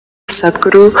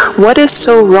Sadhguru, what is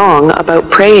so wrong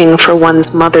about praying for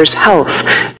one's mother's health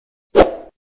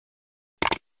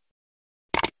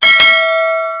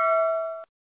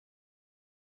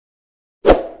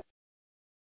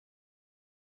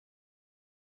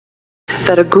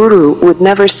that a guru would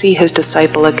never see his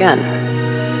disciple again?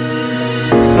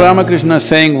 Ramakrishna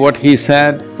saying what he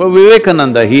said, for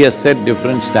Vivekananda he has set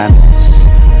different standards.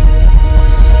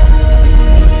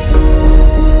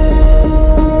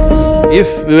 If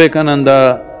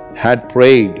Vivekananda had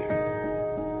prayed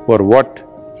for what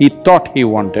he thought he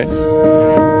wanted,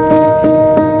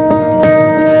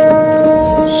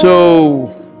 so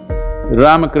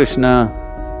Ramakrishna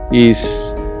is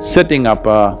setting up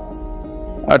a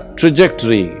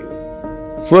trajectory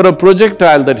for a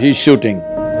projectile that he's shooting.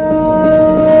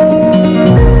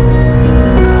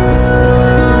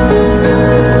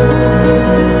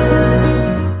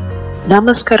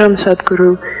 Namaskaram,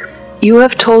 Sadhguru. You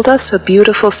have told us a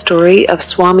beautiful story of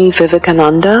Swami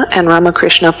Vivekananda and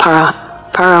Ramakrishna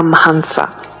Paramhansa.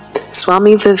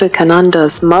 Swami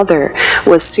Vivekananda's mother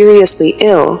was seriously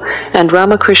ill, and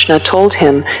Ramakrishna told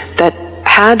him that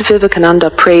had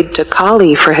Vivekananda prayed to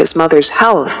Kali for his mother's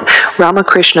health,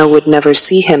 Ramakrishna would never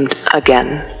see him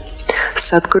again.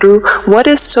 Sadhguru, what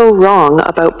is so wrong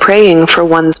about praying for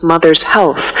one's mother's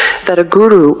health that a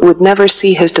guru would never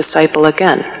see his disciple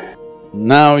again?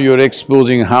 Now you're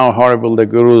exposing how horrible the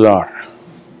gurus are.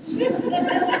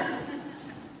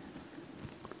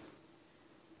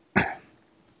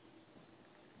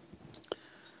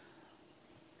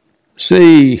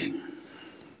 See,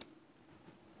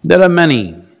 there are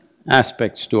many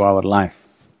aspects to our life.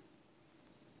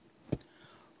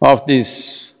 Of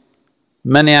these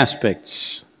many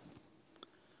aspects,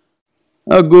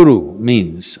 a guru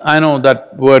means, I know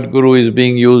that word guru is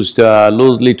being used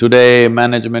loosely today,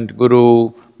 management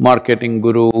guru, marketing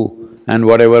guru and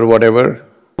whatever.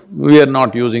 We are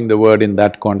not using the word in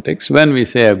that context. When we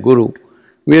say a guru,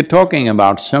 we are talking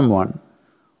about someone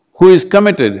who is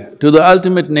committed to the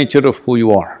ultimate nature of who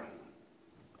you are.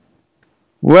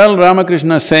 Well,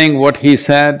 Ramakrishna saying what he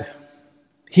said,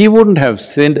 he wouldn't have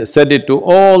said it to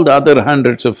all the other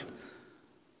hundreds of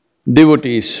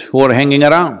devotees who are hanging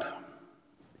around.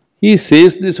 He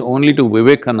says this only to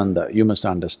Vivekananda, you must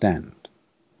understand.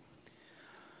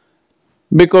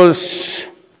 Because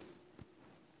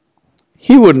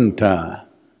he wouldn't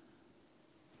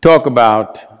talk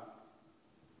about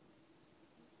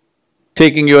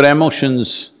taking your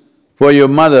emotions for your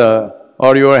mother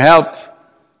or your help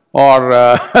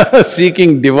or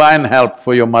seeking divine help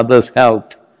for your mother's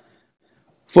health.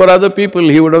 For other people,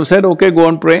 he would have said, okay, go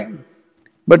and pray.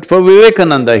 But for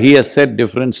Vivekananda, he has set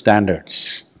different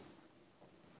standards.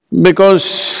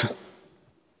 Because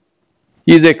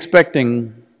he's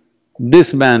expecting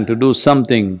this man to do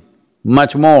something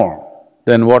much more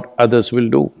than what others will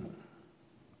do.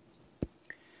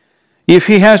 If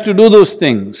he has to do those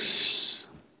things,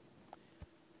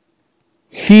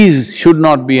 he should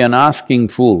not be an asking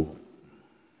fool,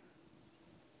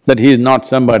 that he is not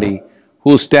somebody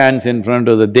who stands in front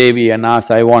of the Devi and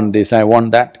asks, I want this, I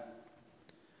want that.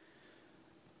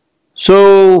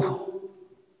 So,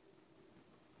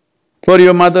 for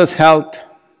your mother's health,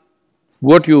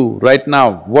 what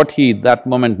he that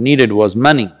moment needed was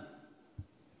money.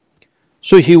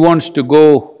 So he wants to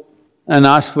go and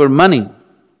ask for money.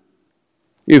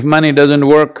 If money doesn't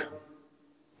work,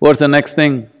 what's the next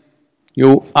thing?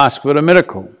 You ask for a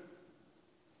miracle.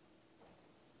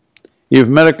 If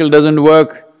miracle doesn't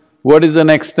work, what is the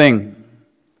next thing?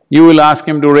 You will ask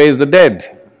him to raise the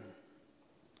dead.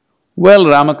 Well,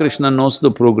 Ramakrishna knows the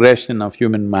progression of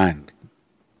human mind.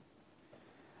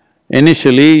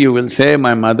 Initially, you will say,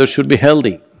 my mother should be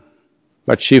healthy,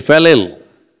 but she fell ill.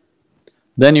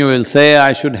 Then you will say,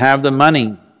 I should have the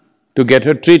money to get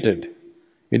her treated.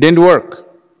 It didn't work.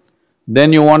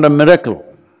 Then you want a miracle.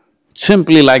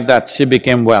 Simply like that, she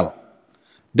became well.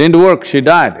 Didn't work, she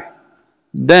died.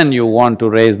 Then you want to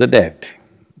raise the dead.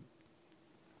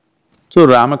 So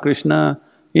Ramakrishna,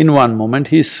 in one moment,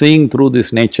 he's seeing through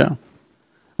this nature,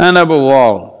 and above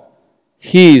all,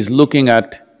 he is looking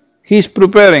at… he's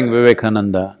preparing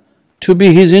Vivekananda to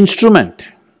be his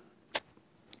instrument.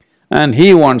 And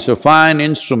he wants a fine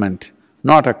instrument,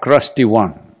 not a crusty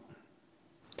one.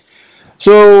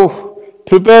 So,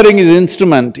 preparing his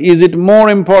instrument, is it more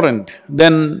important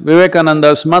than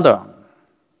Vivekananda's mother?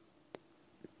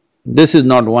 This is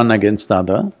not one against the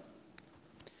other.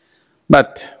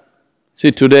 But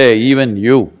see, today even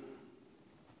you,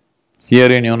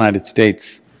 here in United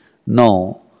States,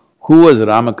 know who was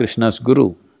Ramakrishna's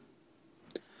guru.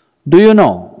 Do you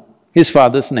know his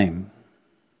father's name?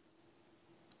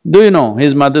 Do you know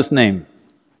his mother's name?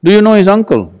 Do you know his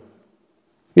uncle?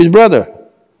 his brother.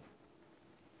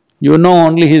 You know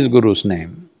only his guru's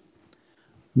name,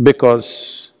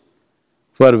 because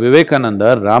for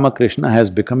Vivekananda, Ramakrishna has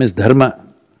become his dharma.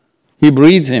 He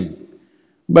breathes him.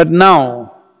 But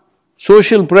now,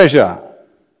 social pressure,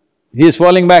 he is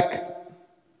falling back.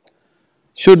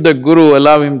 Should the guru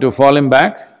allow him to fall him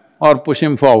back or push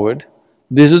him forward?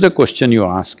 This is the question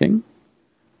you're asking.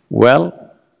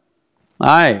 Well,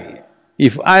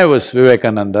 if I was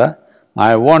Vivekananda,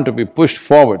 I want to be pushed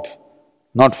forward,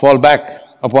 not fall back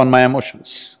upon my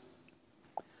emotions.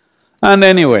 And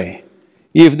anyway,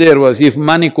 if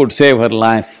money could save her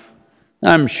life,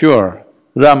 I'm sure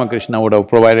Ramakrishna would have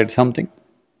provided something.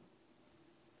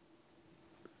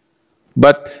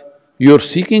 But you're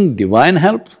seeking divine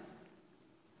help?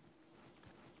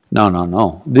 No, no,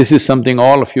 no. This is something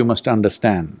all of you must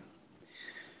understand.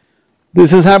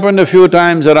 This has happened a few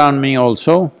times around me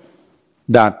also,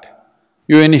 that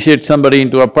you initiate somebody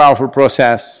into a powerful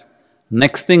process,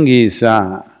 next thing is, they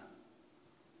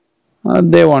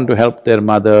want to help their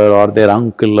mother or their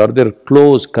uncle or their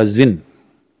close cousin,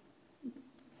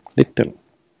 little.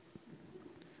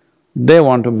 They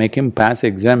want to make him pass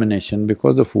examination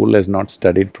because the fool has not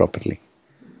studied properly.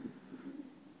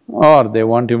 Or they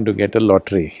want him to get a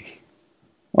lottery.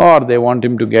 Or they want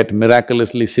him to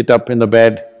miraculously sit up in the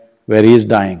bed where he is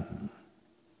dying.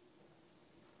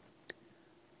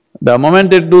 The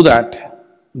moment they do that,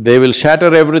 they will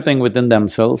shatter everything within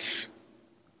themselves.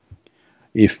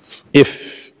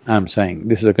 If, I'm saying,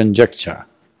 this is a conjecture,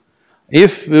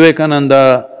 if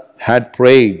Vivekananda had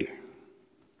prayed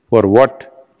for what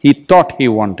he thought he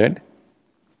wanted,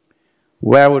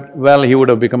 well, he would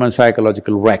have become a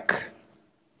psychological wreck.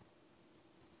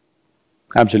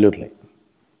 Absolutely.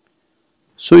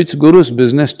 So it's Guru's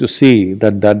business to see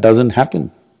that that doesn't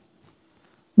happen.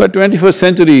 But 21st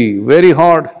century, very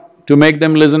hard to make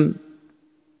them listen.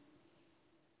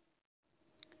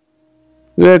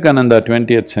 Vivekananda,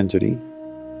 20th century,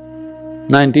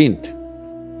 19th.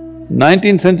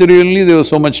 19th century only there was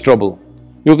so much trouble.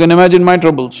 You can imagine my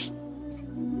troubles.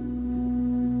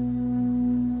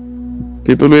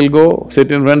 People will go,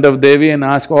 sit in front of Devi and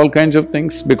ask all kinds of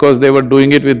things. Because they were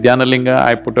doing it with Dhyanalinga,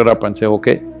 I put her up and say,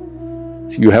 okay,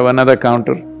 so you have another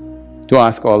counter to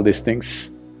ask all these things.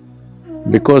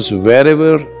 Because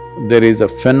wherever there is a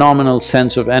phenomenal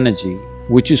sense of energy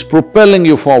which is propelling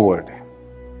you forward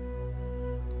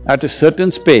at a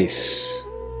certain space,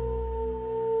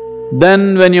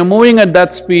 then when you're moving at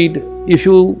that speed,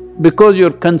 because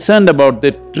you're concerned about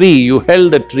the tree, you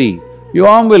held the tree, your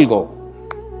arm will go.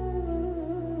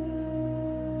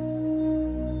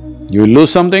 You will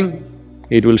lose something,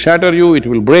 it will shatter you, it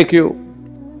will break you.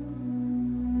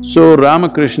 So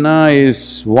Ramakrishna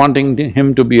is wanting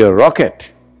him to be a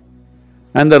rocket,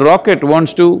 and the rocket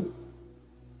wants to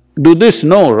do this.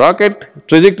 No, rocket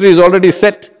trajectory is already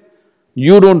set.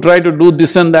 You don't try to do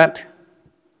this and that.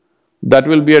 That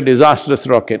will be a disastrous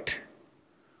rocket.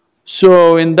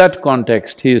 So in that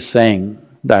context, he is saying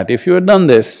that if you had done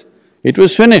this, it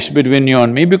was finished between you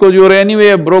and me because you were anyway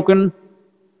a broken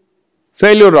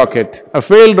failure rocket, a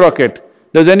failed rocket.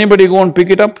 Does anybody go and pick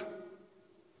it up?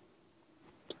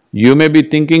 You may be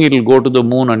thinking it'll go to the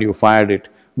moon and you fired it,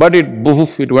 but it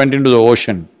went into the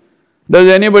ocean. Does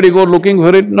anybody go looking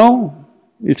for it? No,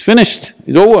 it's finished,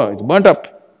 it's over, it's burnt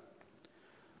up.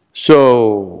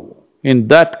 So, in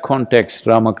that context,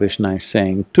 Ramakrishna is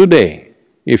saying, today,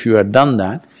 if you had done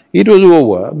that, it was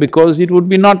over because it would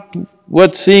be not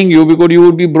worth seeing you because you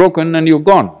would be broken and you're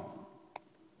gone.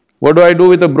 What do I do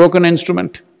with a broken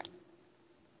instrument?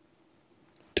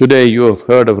 Today you have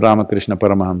heard of Ramakrishna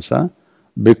Paramahamsa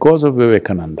because of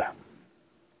Vivekananda.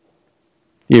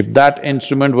 If that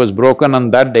instrument was broken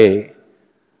on that day,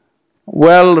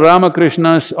 well,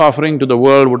 Ramakrishna's offering to the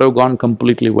world would have gone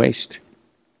completely waste.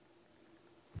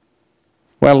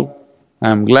 Well,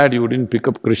 I'm glad you didn't pick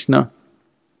up Krishna,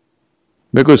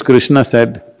 because Krishna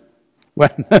said,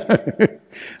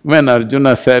 when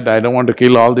Arjuna said, I don't want to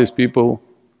kill all these people,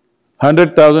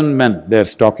 100,000 men they're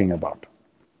talking about.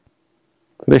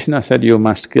 Krishna said, you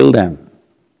must kill them,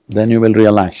 then you will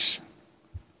realize.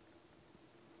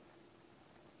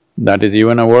 That is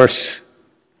even a worse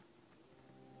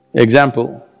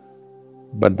example,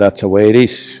 but that's the way it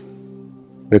is.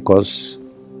 Because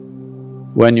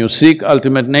when you seek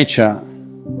ultimate nature,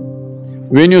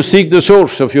 when you seek the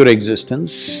source of your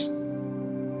existence,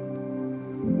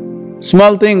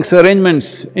 small things,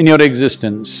 arrangements in your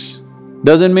existence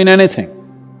doesn't mean anything.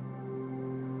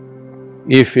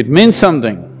 If it means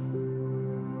something,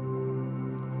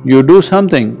 you do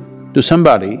something to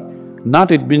somebody, not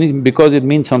because it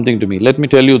means something to me. Let me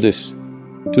tell you this,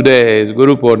 today is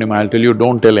Guru Purnima, I'll tell you,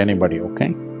 don't tell anybody,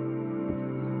 okay?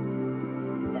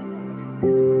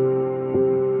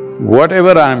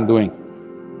 Whatever I am doing,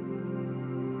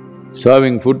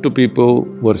 serving food to people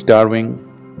who are starving,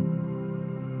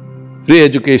 free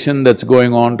education that's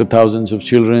going on to thousands of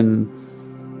children,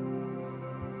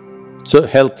 so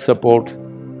health support,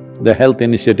 the health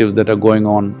initiatives that are going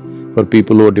on for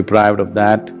people who are deprived of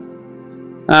that,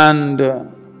 and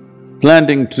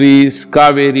planting trees,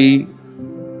 Kaveri,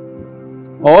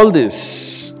 all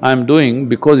this I'm doing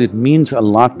because it means a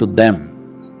lot to them,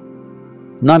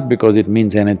 not because it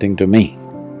means anything to me.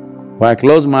 If I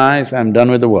close my eyes, I'm done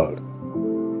with the world,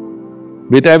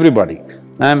 with everybody.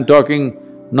 I'm talking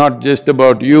not just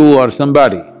about you or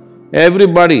somebody,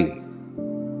 everybody.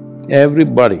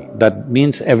 Everybody, that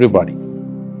means everybody.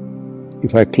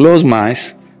 If I close my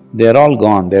eyes, they're all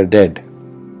gone, they're dead.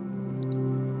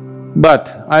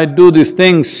 But I do these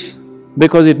things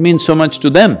because it means so much to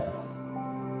them.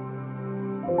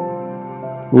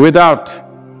 Without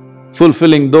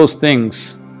fulfilling those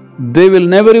things, they will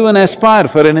never even aspire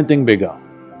for anything bigger.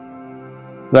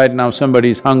 Right now somebody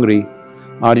is hungry,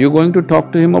 are you going to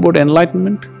talk to him about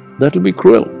enlightenment? That'll be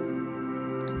cruel.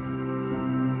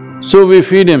 So we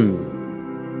feed him,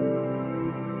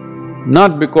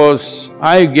 not because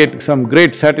I get some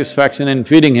great satisfaction in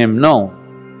feeding him, no.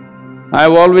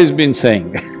 I've always been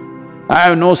saying, I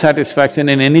have no satisfaction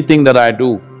in anything that I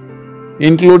do,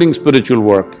 including spiritual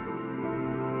work.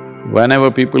 Whenever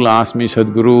people ask me,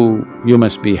 Sadhguru, you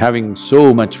must be having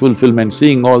so much fulfillment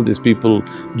seeing all these people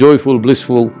joyful,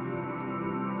 blissful,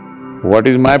 what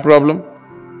is my problem?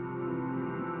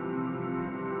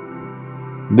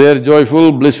 They're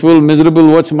joyful, blissful, miserable,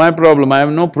 what's my problem? I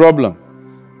have no problem.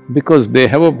 Because they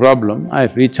have a problem, I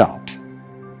reach out.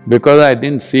 Because I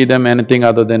didn't see them anything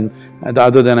other than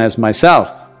as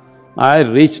myself, I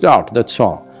reached out, that's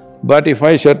all. But if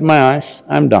I shut my eyes,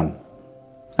 I'm done.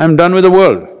 I'm done with the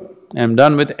world, I'm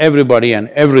done with everybody and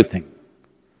everything.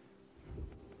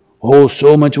 Oh,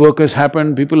 so much work has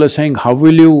happened, people are saying, how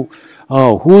will you…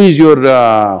 who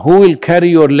will carry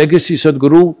your legacy,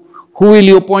 Sadhguru? Who will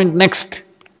you appoint next?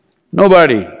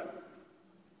 Nobody.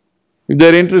 If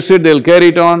they're interested, they'll carry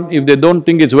it on. If they don't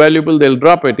think it's valuable, they'll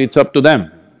drop it. It's up to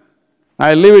them.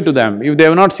 I leave it to them. If they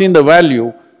have not seen the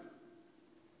value,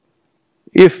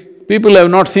 if people have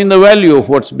not seen the value of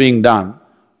what's being done,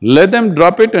 let them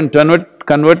drop it and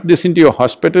convert this into a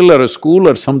hospital or a school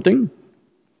or something.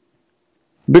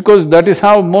 Because that is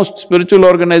how most spiritual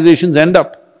organizations end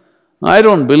up. I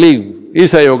don't believe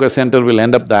Isha Yoga Center will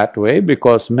end up that way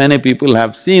because many people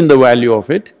have seen the value of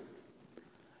it.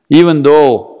 Even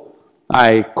though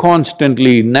I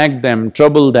constantly nag them,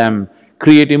 trouble them,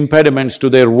 create impediments to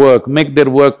their work, make their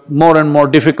work more and more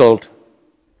difficult.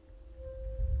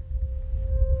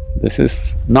 This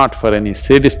is not for any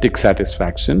sadistic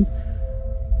satisfaction,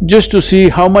 just to see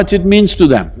how much it means to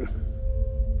them.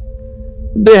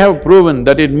 They have proven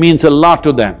that it means a lot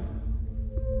to them.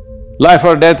 Life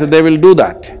or death, they will do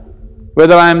that.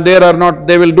 Whether I am there or not,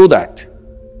 they will do that.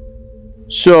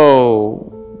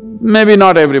 So, maybe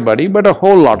not everybody, but a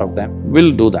whole lot of them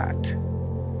will do that.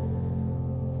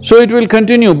 So it will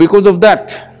continue because of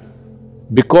that,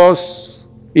 because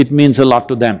it means a lot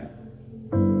to them.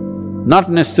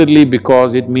 Not necessarily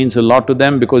because it means a lot to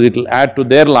them, because it'll add to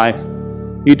their life.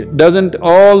 It doesn't…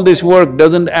 all this work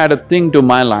doesn't add a thing to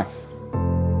my life.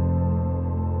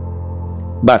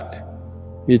 But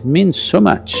it means so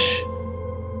much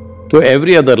to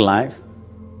every other life,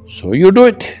 so you do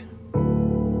it.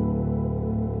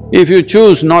 If you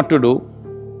choose not to do,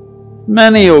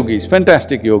 many yogis,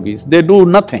 fantastic yogis, they do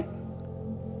nothing,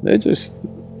 they just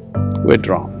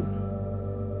withdraw.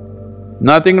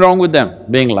 Nothing wrong with them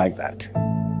being like that.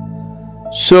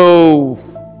 So,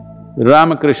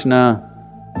 Ramakrishna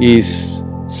is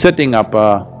setting up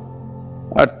a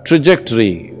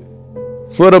trajectory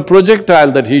for a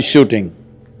projectile that he's shooting.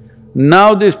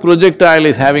 Now this projectile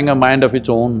is having a mind of its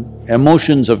own,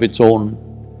 emotions of its own.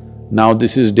 Now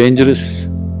this is dangerous.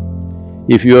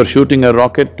 If you are shooting a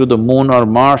rocket to the moon or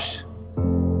Mars,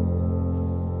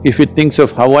 if it thinks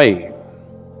of Hawaii,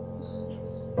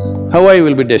 Hawaii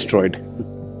will be destroyed,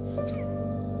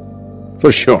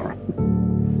 for sure.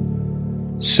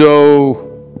 So,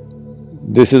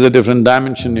 this is a different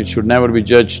dimension, it should never be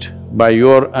judged by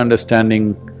your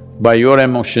understanding, by your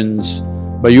emotions,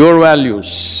 by your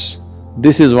values.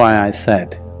 This is why I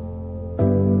said,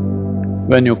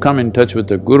 when you come in touch with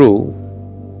a guru,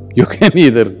 you can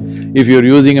either… if you're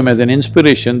using him as an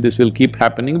inspiration, this will keep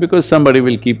happening because somebody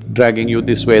will keep dragging you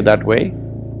this way, that way.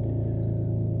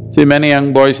 See, many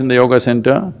young boys in the yoga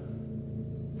center,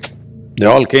 they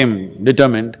all came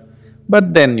determined,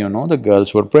 but then, the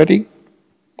girls were pretty.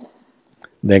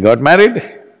 They got married,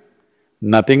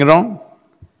 nothing wrong.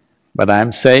 But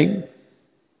I'm saying,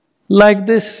 like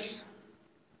this,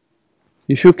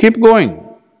 if you keep going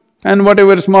and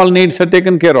whatever small needs are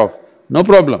taken care of, no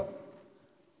problem.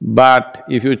 But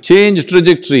if you change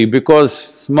trajectory because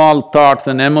small thoughts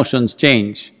and emotions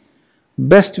change,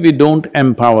 best we don't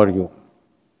empower you.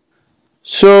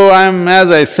 So as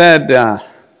I said,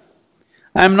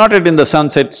 I'm not yet in the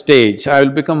sunset stage, I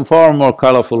will become far more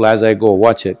colorful as I go,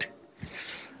 watch it.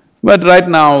 But right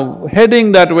now,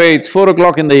 heading that way, it's 4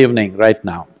 o'clock in the evening right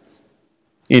now,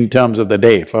 in terms of the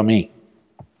day for me.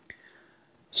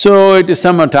 So it is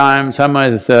summertime, summer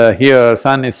is here,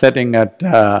 sun is setting at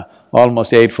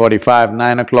almost 8:45,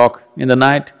 9 o'clock in the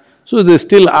night, so there's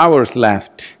still hours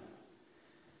left.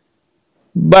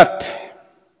 But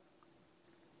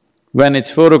when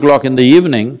it's 4 o'clock in the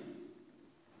evening,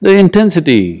 the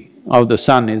intensity of the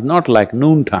sun is not like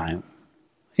noontime.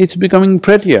 It's becoming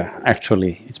prettier,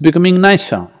 actually, it's becoming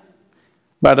nicer.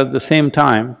 But at the same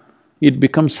time, it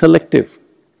becomes selective.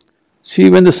 See,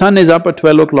 when the sun is up at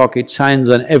 12 o'clock, it shines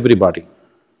on everybody,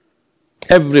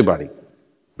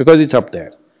 because it's up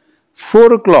there.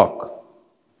 4 o'clock,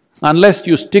 unless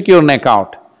you stick your neck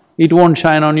out, it won't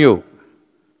shine on you.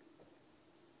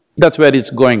 That's where it's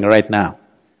going right now.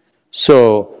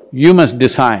 So, you must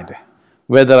decide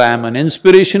whether I am an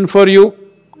inspiration for you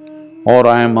or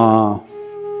I am a…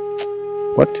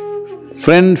 what?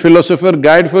 Friend, philosopher,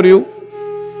 guide for you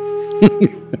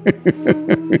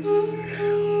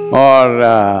or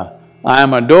I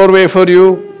am a doorway for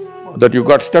you that you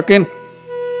got stuck in,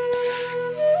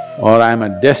 or I am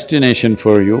a destination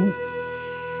for you,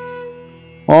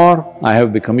 or I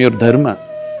have become your dharma.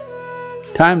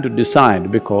 Time to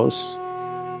decide, because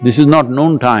this is not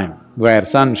noon time where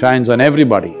sun shines on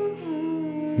everybody.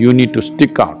 You need to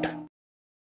stick out.